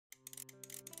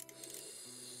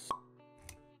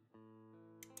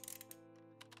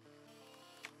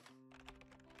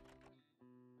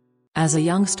As a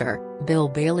youngster, Bill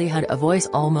Bailey had a voice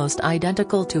almost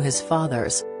identical to his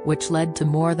father's, which led to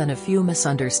more than a few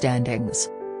misunderstandings.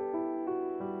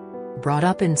 Brought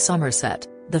up in Somerset,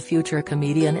 the future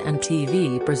comedian and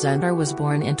TV presenter was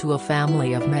born into a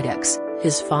family of medics,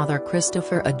 his father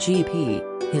Christopher a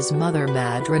GP, his mother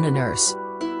Madryn a nurse.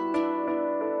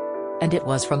 And it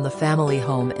was from the family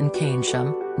home in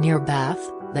Keynsham, near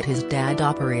Bath, that his dad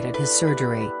operated his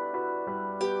surgery.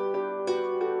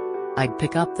 I'd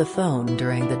pick up the phone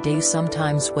during the day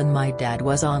sometimes when my dad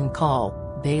was on call,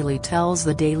 Bailey tells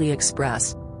the Daily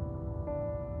Express.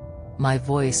 My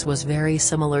voice was very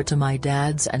similar to my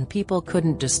dad's and people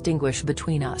couldn't distinguish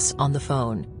between us on the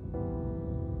phone.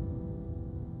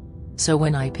 So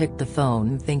when I picked the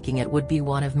phone thinking it would be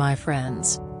one of my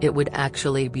friends, it would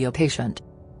actually be a patient.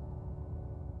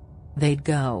 They'd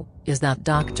go, "Is that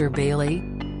Dr. Bailey?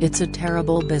 It's a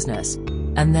terrible business."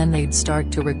 And then they'd start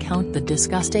to recount the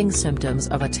disgusting symptoms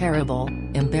of a terrible,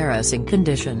 embarrassing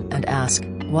condition and ask,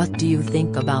 "What do you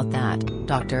think about that,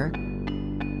 doctor?"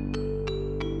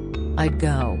 I'd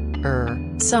go,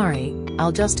 "Sorry,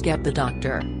 I'll just get the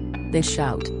doctor." They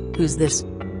shout, "Who's this?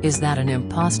 Is that an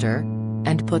imposter?"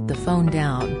 and put the phone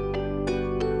down.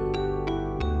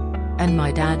 And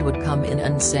my dad would come in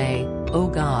and say, "Oh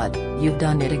God, you've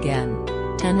done it again."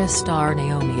 Tennis star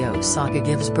Naomi Osaka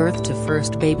gives birth to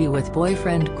first baby with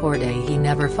boyfriend Corday. He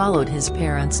never followed his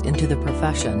parents into the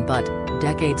profession, but,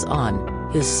 decades on,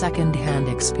 his second-hand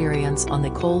experience on the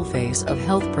coalface of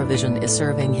health provision is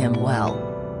serving him well.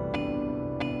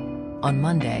 On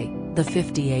Monday, the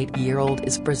 58-year-old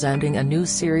is presenting a new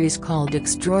series called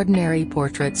Extraordinary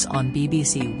Portraits on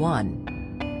BBC One.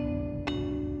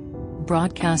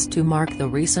 Broadcast to mark the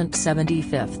recent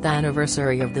 75th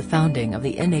anniversary of the founding of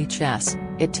the NHS,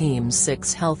 it teams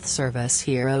 6 health service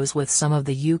heroes with some of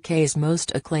the UK's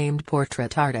most acclaimed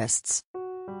portrait artists.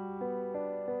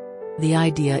 The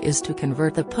idea is to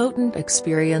convert the potent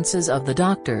experiences of the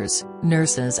doctors,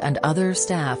 nurses and other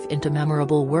staff into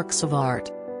memorable works of art.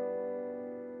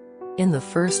 In the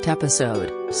first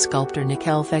episode, sculptor Nick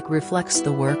Elphick reflects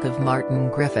the work of Martin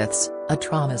Griffiths, a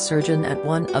trauma surgeon at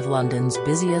one of London's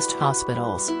busiest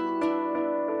hospitals.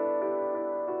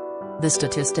 The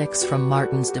statistics from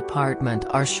Martin's department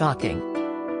are shocking.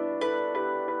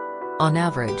 On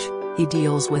average, he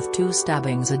deals with 2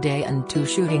 stabbings a day and 2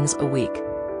 shootings a week.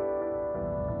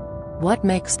 What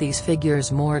makes these figures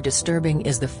more disturbing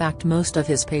is the fact most of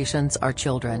his patients are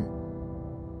children.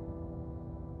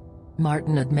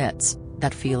 Martin admits,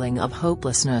 "That feeling of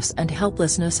hopelessness and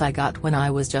helplessness I got when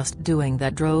I was just doing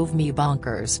that drove me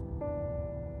bonkers.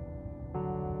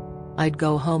 I'd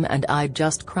go home and I'd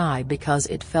just cry because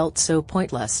it felt so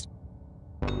pointless."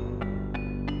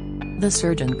 The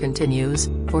surgeon continues,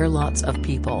 "For lots of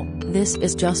people, this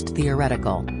is just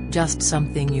theoretical, just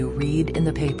something you read in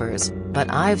the papers, but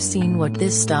I've seen what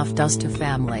this stuff does to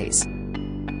families.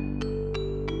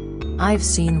 I've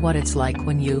seen what it's like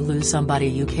when you lose somebody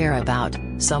you care about,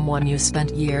 someone you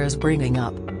spent years bringing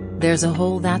up. There's a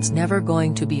hole that's never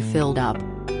going to be filled up.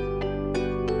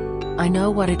 I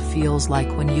know what it feels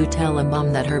like when you tell a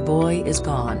mom that her boy is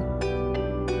gone.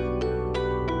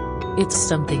 It's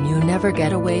something you never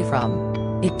get away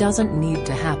from. It doesn't need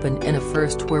to happen in a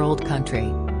first world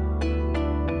country.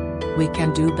 We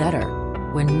can do better."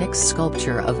 When Nick's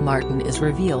sculpture of Martin is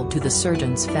revealed to the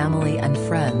surgeon's family and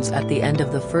friends at the end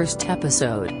of the first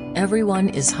episode, everyone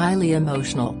is highly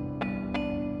emotional.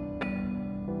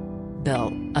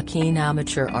 Bill, a keen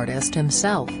amateur artist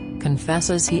himself,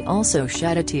 confesses he also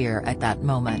shed a tear at that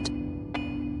moment.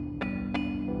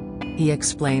 He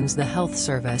explains the health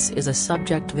service is a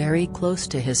subject very close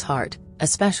to his heart,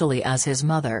 especially as his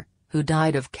mother, who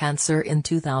died of cancer in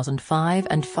 2005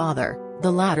 and father,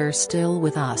 the latter still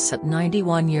with us at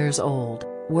 91 years old,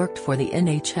 worked for the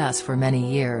NHS for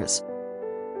many years.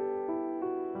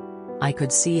 "I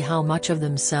could see how much of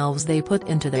themselves they put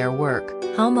into their work,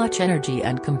 how much energy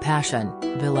and compassion,"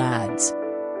 Bill adds.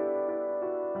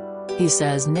 He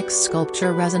says Nick's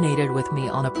sculpture resonated with me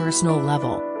on a personal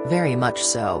level, very much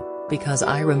so, because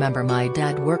I remember my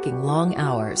dad working long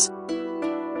hours.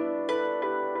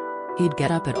 He'd get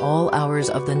up at all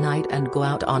hours of the night and go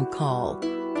out on call.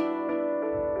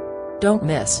 Don't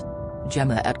miss.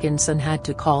 Gemma Atkinson had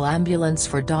to call ambulance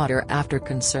for daughter after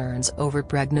concerns over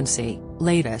pregnancy.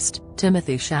 Latest,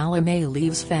 Timothée Chalamet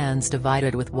leaves fans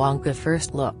divided with Wonka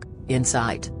first look.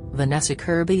 Insight, Vanessa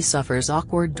Kirby suffers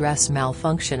awkward dress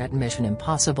malfunction at Mission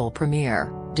Impossible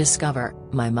premiere. Discover,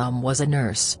 my mum was a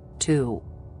nurse, too.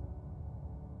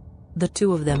 The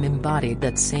two of them embodied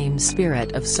that same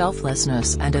spirit of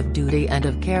selflessness and of duty and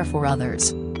of care for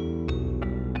others.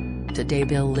 Today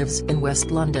Bill lives in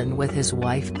West London with his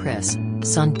wife Chris,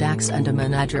 son Dax and a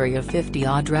menagerie of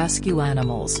 50-odd rescue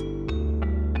animals.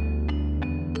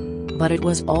 But it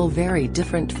was all very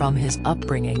different from his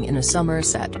upbringing in a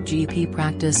Somerset GP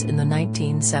practice in the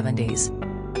 1970s.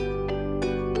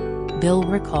 Bill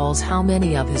recalls how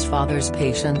many of his father's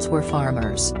patients were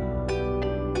farmers.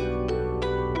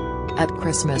 At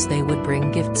Christmas they would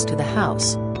bring gifts to the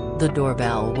house. The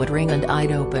doorbell would ring and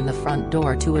I'd open the front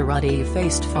door to a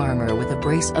ruddy-faced farmer with a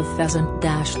brace of pheasant.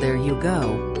 There you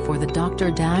go, for the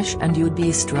doctor. And you'd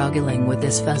be struggling with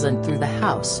this pheasant through the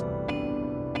house.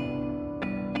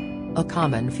 A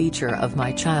common feature of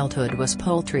my childhood was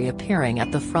poultry appearing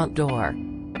at the front door.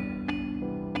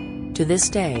 To this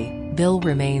day, Bill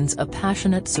remains a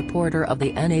passionate supporter of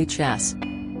the NHS.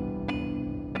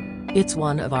 It's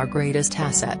one of our greatest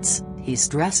assets, he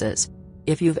stresses.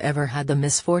 If you've ever had the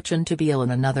misfortune to be ill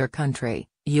in another country,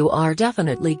 you are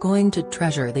definitely going to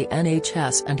treasure the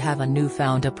NHS and have a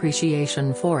newfound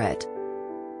appreciation for it.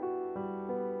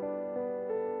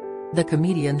 The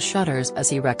comedian shudders as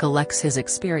he recollects his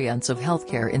experience of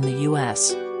healthcare in the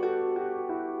US.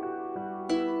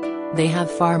 They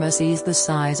have pharmacies the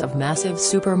size of massive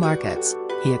supermarkets,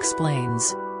 he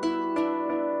explains.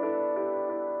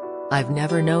 I've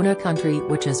never known a country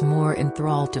which is more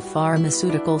enthralled to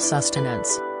pharmaceutical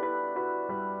sustenance.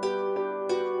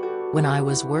 When I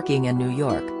was working in New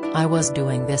York, I was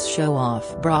doing this show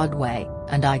off Broadway,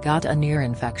 and I got an ear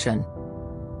infection.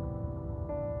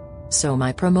 So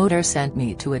my promoter sent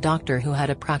me to a doctor who had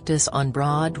a practice on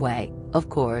Broadway. Of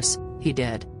course, he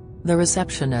did. The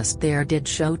receptionist there did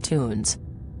show tunes.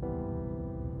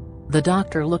 The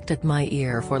doctor looked at my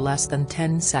ear for less than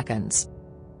 10 seconds.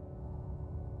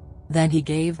 Then he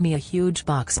gave me a huge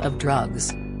box of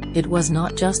drugs. It was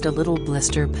not just a little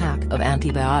blister pack of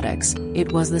antibiotics,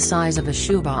 it was the size of a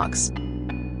shoebox.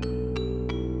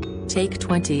 Take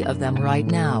 20 of them right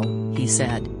now, he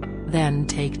said. Then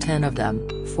take 10 of them,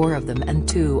 4 of them and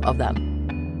 2 of them.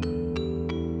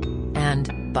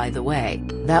 And, by the way,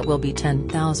 that will be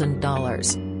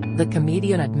 $10,000. The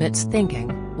comedian admits thinking,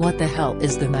 what the hell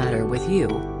is the matter with you?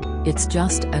 It's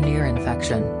just an ear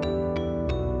infection.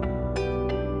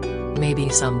 Maybe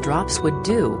some drops would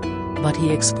do. But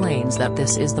he explains that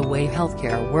this is the way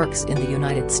healthcare works in the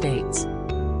United States.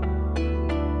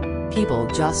 People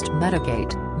just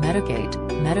medicate, medicate,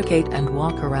 medicate and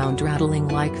walk around rattling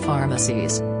like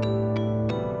pharmacies.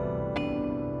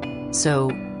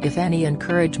 So, if any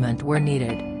encouragement were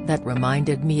needed, that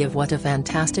reminded me of what a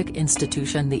fantastic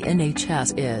institution the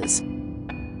NHS is.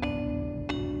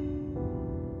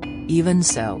 Even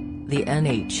so, the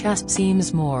NHS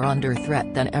seems more under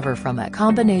threat than ever from a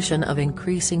combination of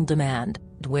increasing demand,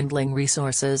 dwindling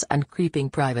resources and creeping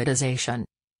privatization.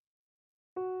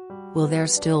 Will there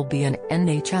still be an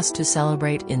NHS to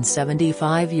celebrate in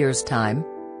 75 years' time?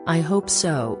 I hope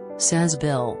so, says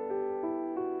Bill.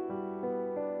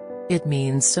 It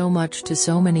means so much to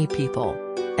so many people.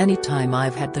 Anytime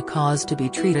I've had the cause to be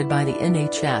treated by the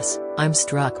NHS, I'm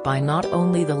struck by not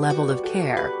only the level of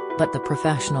care, but the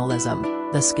professionalism,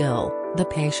 the skill, the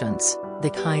patience, the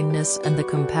kindness and the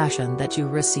compassion that you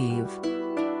receive.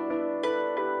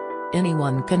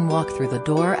 Anyone can walk through the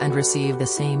door and receive the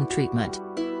same treatment.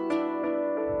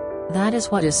 That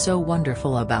is what is so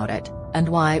wonderful about it, and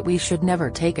why we should never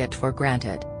take it for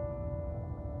granted.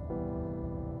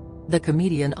 The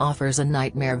comedian offers a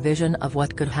nightmare vision of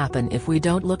what could happen if we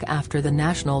don't look after the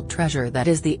national treasure that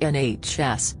is the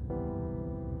NHS.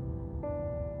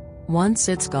 Once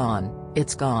it's gone,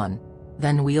 it's gone.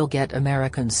 Then we'll get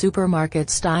American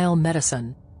supermarket-style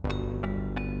medicine.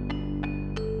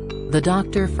 The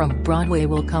doctor from Broadway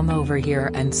will come over here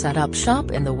and set up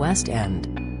shop in the West End.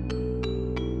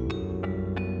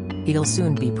 He'll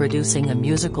soon be producing a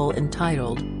musical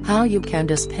entitled, How You Can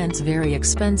Dispense Very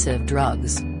Expensive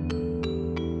Drugs.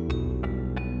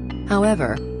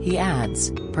 However, he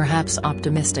adds, perhaps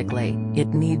optimistically, it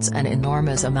needs an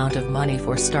enormous amount of money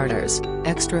for starters,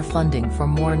 extra funding for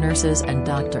more nurses and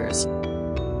doctors.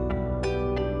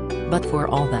 But for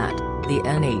all that, the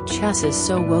NHS is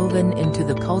so woven into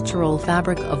the cultural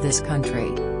fabric of this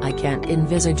country, I can't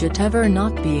envisage it ever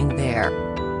not being there.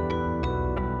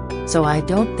 So I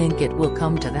don't think it will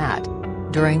come to that.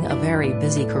 During a very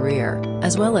busy career,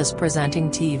 as well as presenting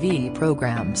TV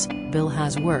programs, Bill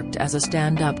has worked as a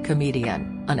stand-up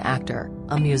comedian, an actor,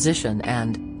 a musician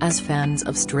and, as fans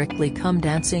of Strictly Come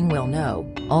Dancing will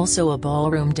know, also a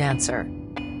ballroom dancer.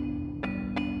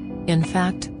 In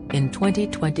fact, in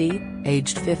 2020,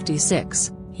 aged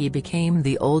 56, he became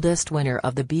the oldest winner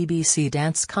of the BBC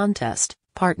Dance Contest,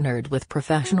 partnered with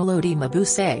professional Odi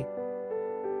Mabuse.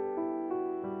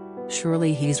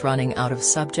 Surely he's running out of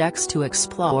subjects to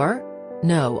explore?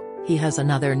 No, He has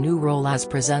another new role as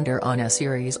presenter on a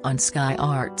series on Sky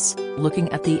Arts, looking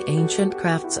at the ancient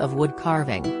crafts of wood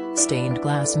carving, stained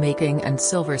glass making and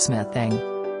silversmithing.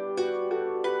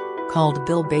 Called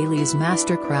Bill Bailey's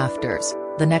Master Crafters,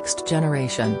 The Next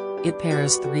Generation, it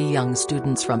pairs 3 young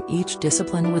students from each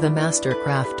discipline with a master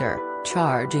crafter,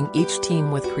 charging each team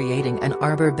with creating an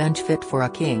arbor bench fit for a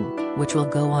king, which will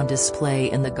go on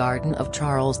display in the garden of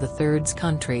Charles III's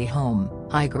country home,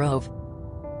 Highgrove.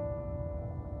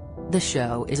 The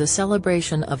show is a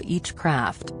celebration of each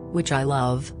craft, which I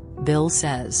love, Bill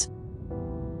says.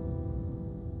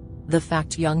 The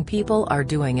fact young people are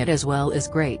doing it as well is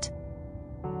great.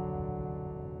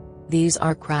 These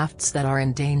are crafts that are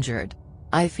endangered.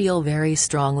 I feel very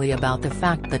strongly about the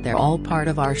fact that they're all part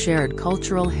of our shared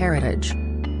cultural heritage.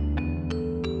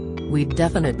 We'd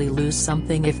definitely lose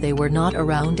something if they were not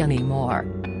around anymore.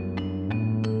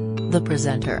 The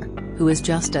presenter, who is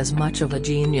just as much of a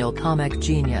genial comic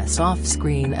genius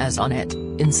off-screen as on it,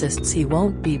 insists he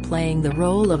won't be playing the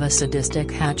role of a sadistic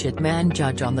hatchet man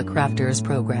judge on the Crafters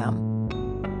program.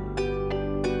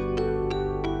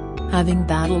 Having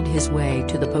battled his way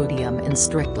to the podium in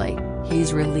Strictly,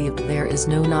 he's relieved there is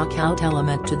no knockout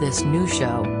element to this new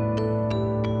show.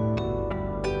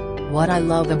 What I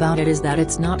love about it is that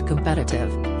it's not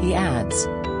competitive, he adds.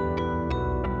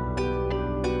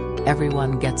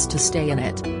 Everyone gets to stay in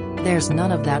it. There's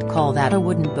none of that call that a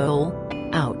wooden bowl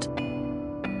out.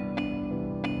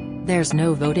 There's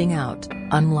no voting out,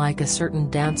 unlike a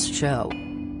certain dance show.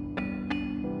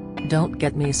 Don't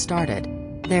get me started.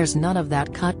 There's none of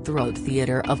that cutthroat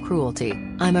theater of cruelty.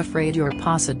 I'm afraid your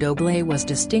paso doble was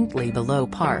distinctly below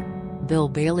par. Bill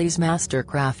Bailey's Master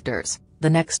Crafters, The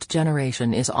Next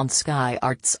Generation is on Sky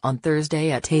Arts on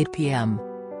Thursday at 8 p.m.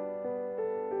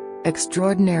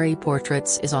 Extraordinary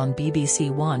Portraits is on BBC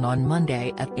One on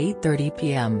Monday at 8:30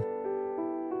 p.m.